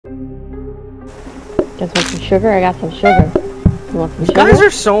Just want some sugar? I got some sugar. You want some These sugar? guys are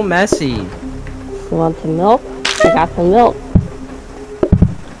so messy. You want some milk? I got some milk.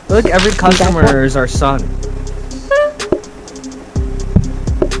 Look, every customer is our son.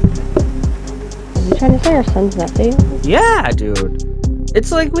 Are you trying to say our son's messy? Yeah, dude.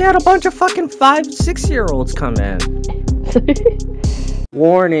 It's like we had a bunch of fucking 5-6-year-olds come in.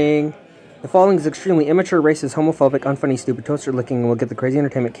 Warning. The following is extremely immature, racist, homophobic, unfunny, stupid, toaster licking, and will get the crazy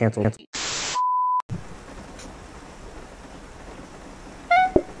entertainment canceled.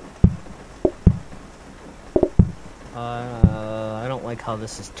 I don't like how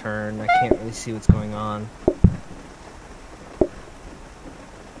this is turned. I can't really see what's going on.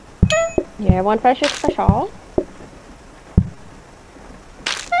 Yeah, one fresh special.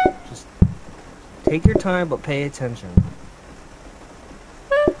 Just take your time, but pay attention.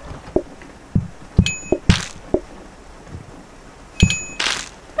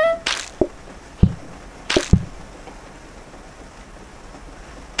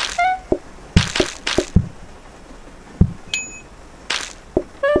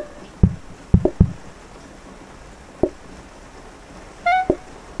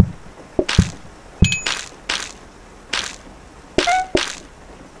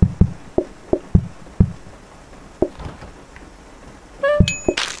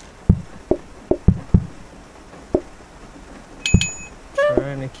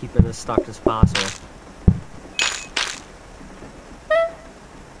 Trying to keep it as stocked as possible.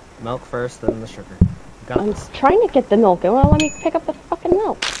 Milk first, then the sugar. You got this. I'm trying to get the milk. It won't let me pick up the fucking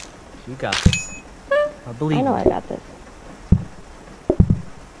milk. You got this. I believe I know you. I got this.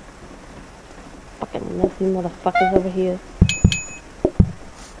 Fucking messy motherfuckers over here.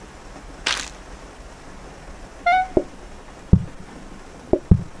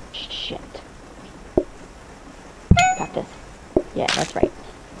 Shit. Got this. Yeah, that's right.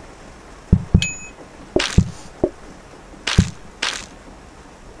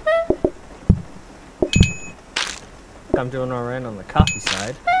 I'm doing alright on the coffee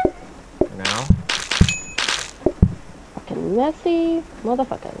side. For now. Fucking messy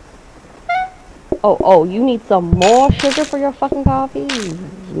motherfuckers. Oh, you need some more sugar for your fucking coffee? You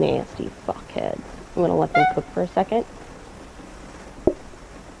nasty fuckhead. I'm gonna let them cook for a second.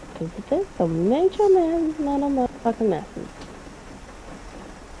 Cause this is a major motherfucking messes.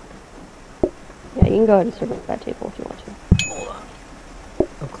 Yeah, you can go ahead and serve it at that table if you want to. Hold on.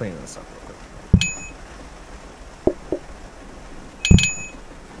 I'll clean this up real quick.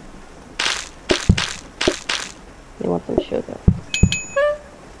 You want some sugar?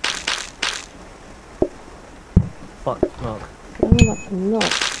 Fuck, milk. I want some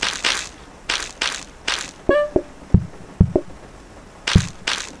milk.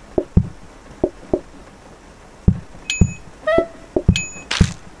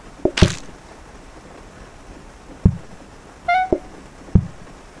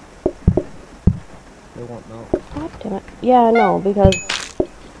 They want milk. God damn it. Yeah, I know, because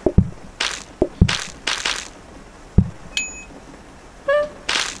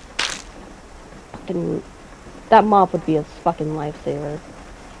fucking that mop would be a fucking lifesaver.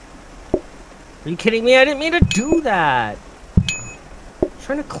 Are you kidding me? I didn't mean to do that! I'm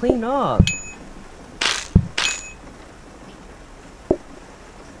trying to clean up.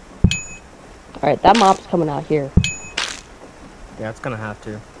 Alright, that mop's coming out here. Yeah, it's gonna have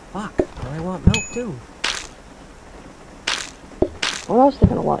to. Fuck, I want milk too. What else they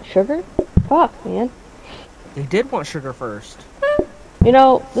gonna want? Sugar? Fuck, man. They did want sugar first. You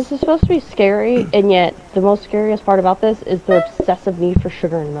know, this is supposed to be scary, and yet the most scariest part about this is their obsessive need for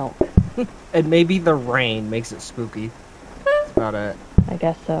sugar and milk. And maybe the rain makes it spooky. That's about it. I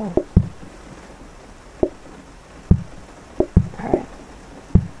guess so. Alright.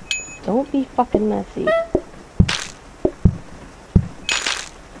 Don't be fucking messy.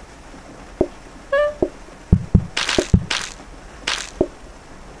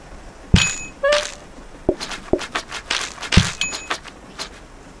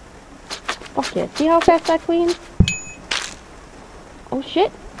 Fuck yeah. See how fast that cleans? Oh shit.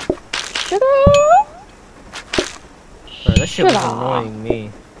 Sugar! Bro, this shit was annoying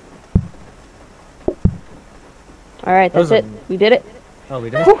me. Alright, that's it. We did it. Oh, we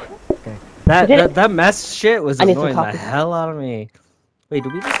did? Whew. Okay. That mess shit was annoying the hell out of me. Wait,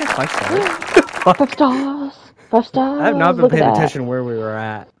 did we just get 5 stars? 5 stars. 5 stars. I have not been paying attention where we were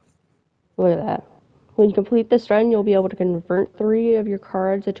at. Look at that. When you complete this run, you'll be able to convert 3 of your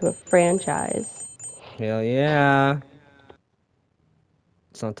cards into a franchise. Hell yeah.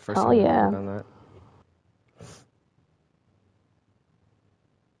 It's not the first time I've ever done that.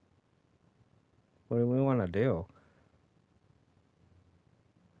 What do we want to do?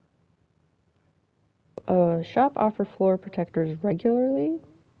 Shop offer floor protectors regularly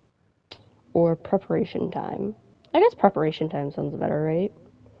or preparation time? I guess preparation time sounds better, right?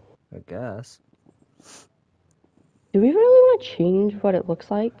 I guess. Do we really want to change what it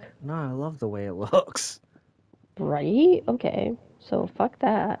looks like? No, I love the way it looks. Right? Okay. So fuck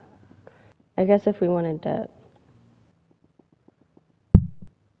that. I guess if we wanted to...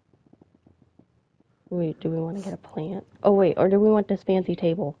 Wait, do we want to get a plant? Oh wait, or do we want this fancy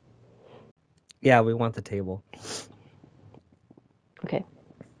table? Yeah, we want the table. Okay.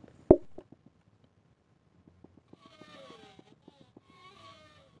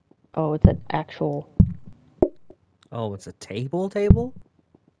 Oh, it's an actual Oh, it's a table? table.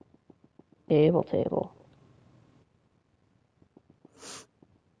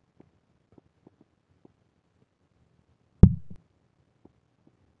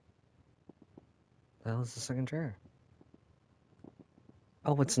 That was the second chair.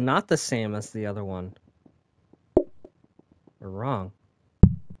 Oh, it's not the same as the other one. We're wrong.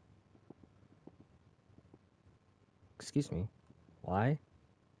 Excuse me. Why?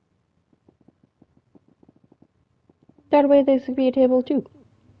 That way this could be a table too.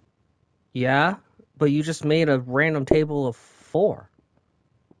 Yeah, but you just made a random table of 4.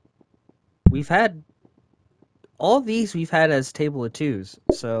 We've had all of these we've had as table of 2s,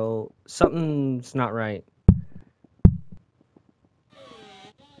 so something's not right.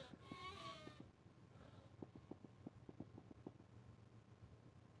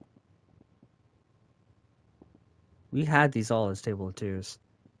 We had these all as table of 2s.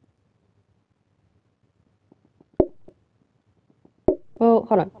 Well,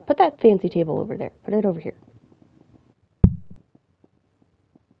 hold on. Put that fancy table over there. Put it over here.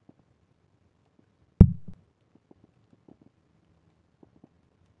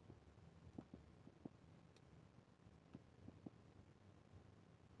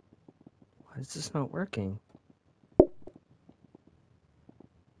 Why is this not working?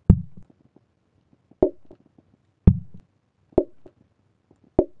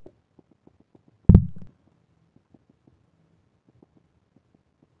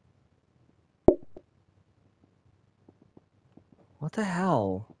 What the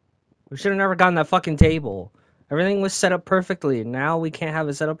hell? We should have never gotten that fucking table. Everything was set up perfectly. Now we can't have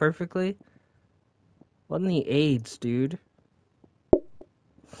it set up perfectly? What in the AIDS, dude?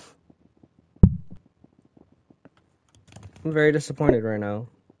 I'm very disappointed right now.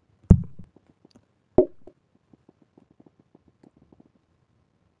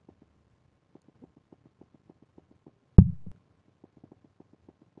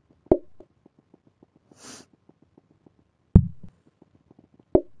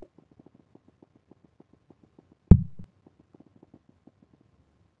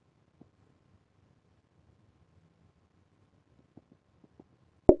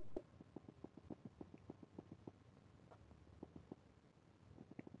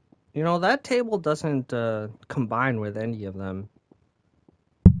 You know, that table doesn't combine with any of them.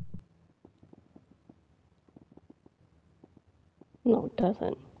 No, it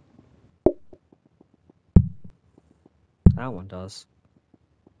doesn't. That one does.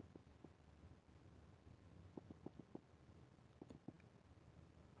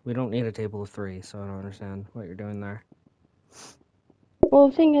 We don't need a table of 3, so I don't understand what you're doing there. Well,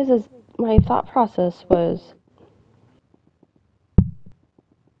 the thing is my thought process was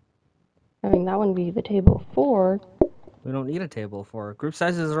having that one be the table of 4. We don't need a table of 4. Group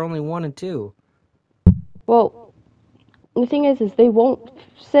sizes are only 1 and 2. Well, the thing is they won't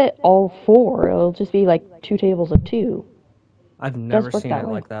sit all 4. It'll just be like 2 tables of 2. I've never Does work seen that it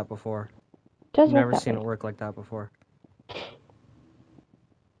way. like that before. Does work Never that seen way. it work like that before.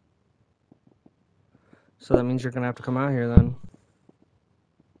 So that means you're gonna have to come out here then.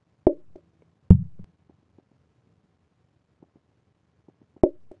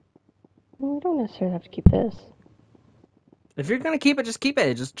 We don't necessarily have to keep this. If you're gonna keep it, just keep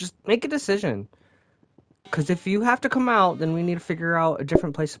it. Just make a decision. Because if you have to come out, then we need to figure out a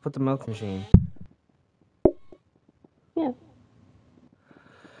different place to put the milk machine. Yeah.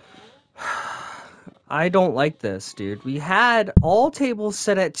 I don't like this, dude. We had all tables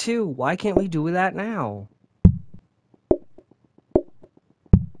set at 2. Why can't we do that now?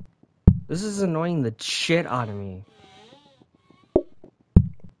 This is annoying the shit out of me.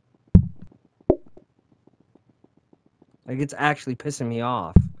 Like, it's actually pissing me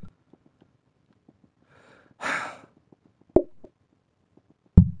off.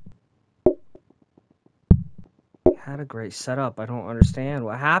 Had a great setup. I don't understand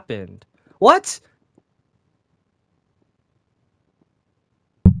what happened. What?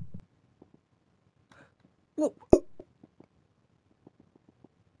 Well,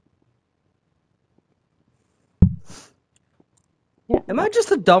 Am I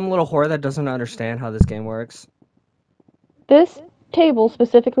just a dumb little whore that doesn't understand how this game works? This table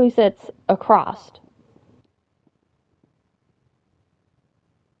specifically sits across.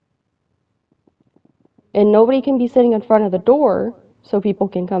 And nobody can be sitting in front of the door so people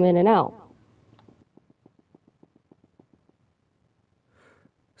can come in and out.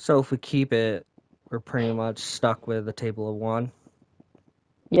 So if we keep it, we're pretty much stuck with a table of one.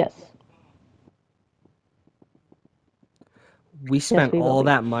 Yes. We spent we will all be.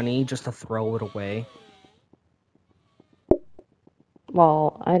 that money just to throw it away.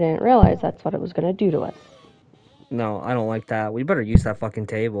 Well, I didn't realize that's what it was going to do to us. No, I don't like that. We better use that fucking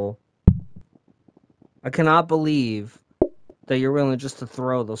table. I cannot believe that you're willing just to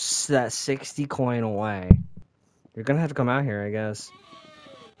throw that 60 coin away. You're gonna have to come out here, I guess.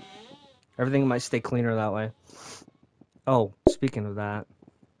 Everything might stay cleaner that way. Oh, speaking of that.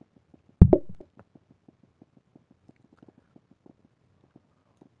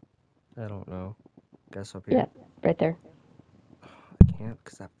 I don't know. Guess up here? Yeah, right there. I can't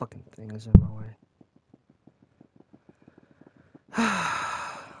because that fucking thing is in my way.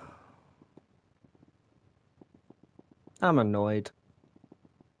 I'm annoyed.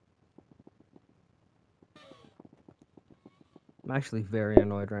 I'm actually very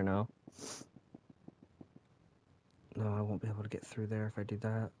annoyed right now. No, I won't be able to get through there if I do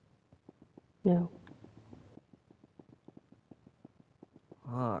that. No.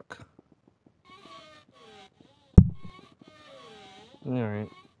 Fuck. Alright.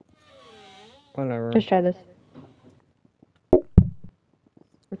 Whatever. Let's try this. We're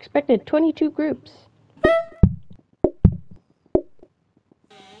expected 22 groups.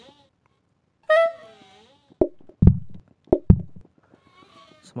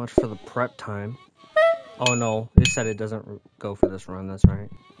 So much for the prep time. Oh no, it said it doesn't go for this run, that's right.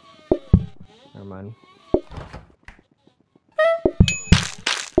 Never mind.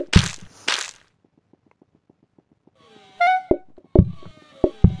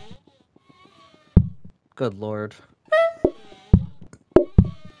 Good lord.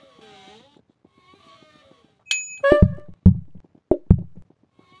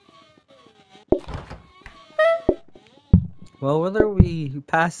 Well, whether we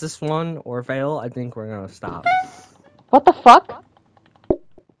pass this one or fail, I think we're gonna stop. What the fuck?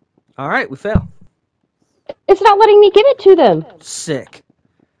 Alright, we fail. It's not letting me give it to them. Sick.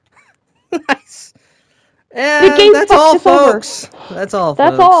 Nice. And that's all, folks. That's all, folks.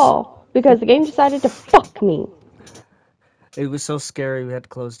 That's all. Because the game decided to fuck me. It was so scary we had to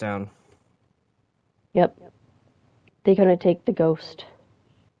close down. Yep. They couldn't take the ghost.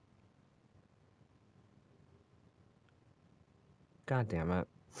 God damn it.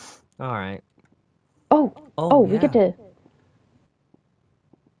 Alright. Oh, yeah. we get to...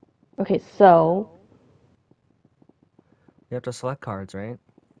 Okay, so... We have to select cards, right?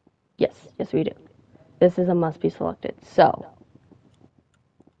 Yes, we do. This is a must be selected. So...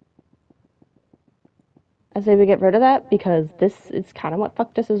 I say we get rid of that because this is kind of what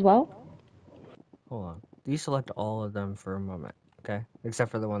fucked us as well. Hold on. Deselect all of them for a moment, okay?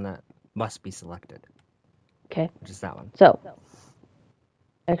 Except for the one that must be selected. Okay. Which is that one. So...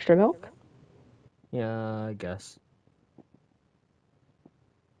 Extra milk? Yeah, I guess.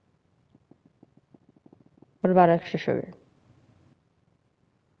 What about extra sugar?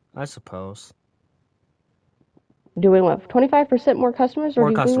 I suppose. Do we want 25% more customers, or More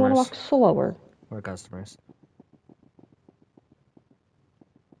do we want to customers. walk slower? More customers.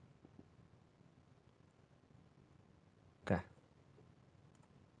 Okay.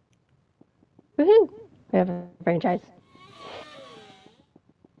 Woohoo! We have a franchise.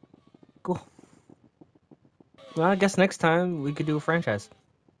 Cool. Well, I guess next time we could do a franchise.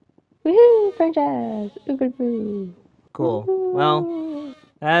 Woohoo! Franchise! Ooh-goo-goo. Cool. Woo-hoo. Well,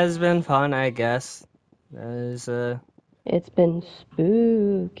 that has been fun, I guess. That is, It's been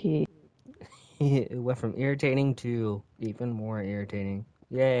spooky. it went from irritating to even more irritating.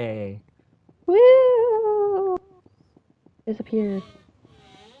 Yay. Woo! Disappeared.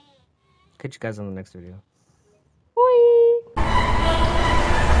 Catch you guys on the next video.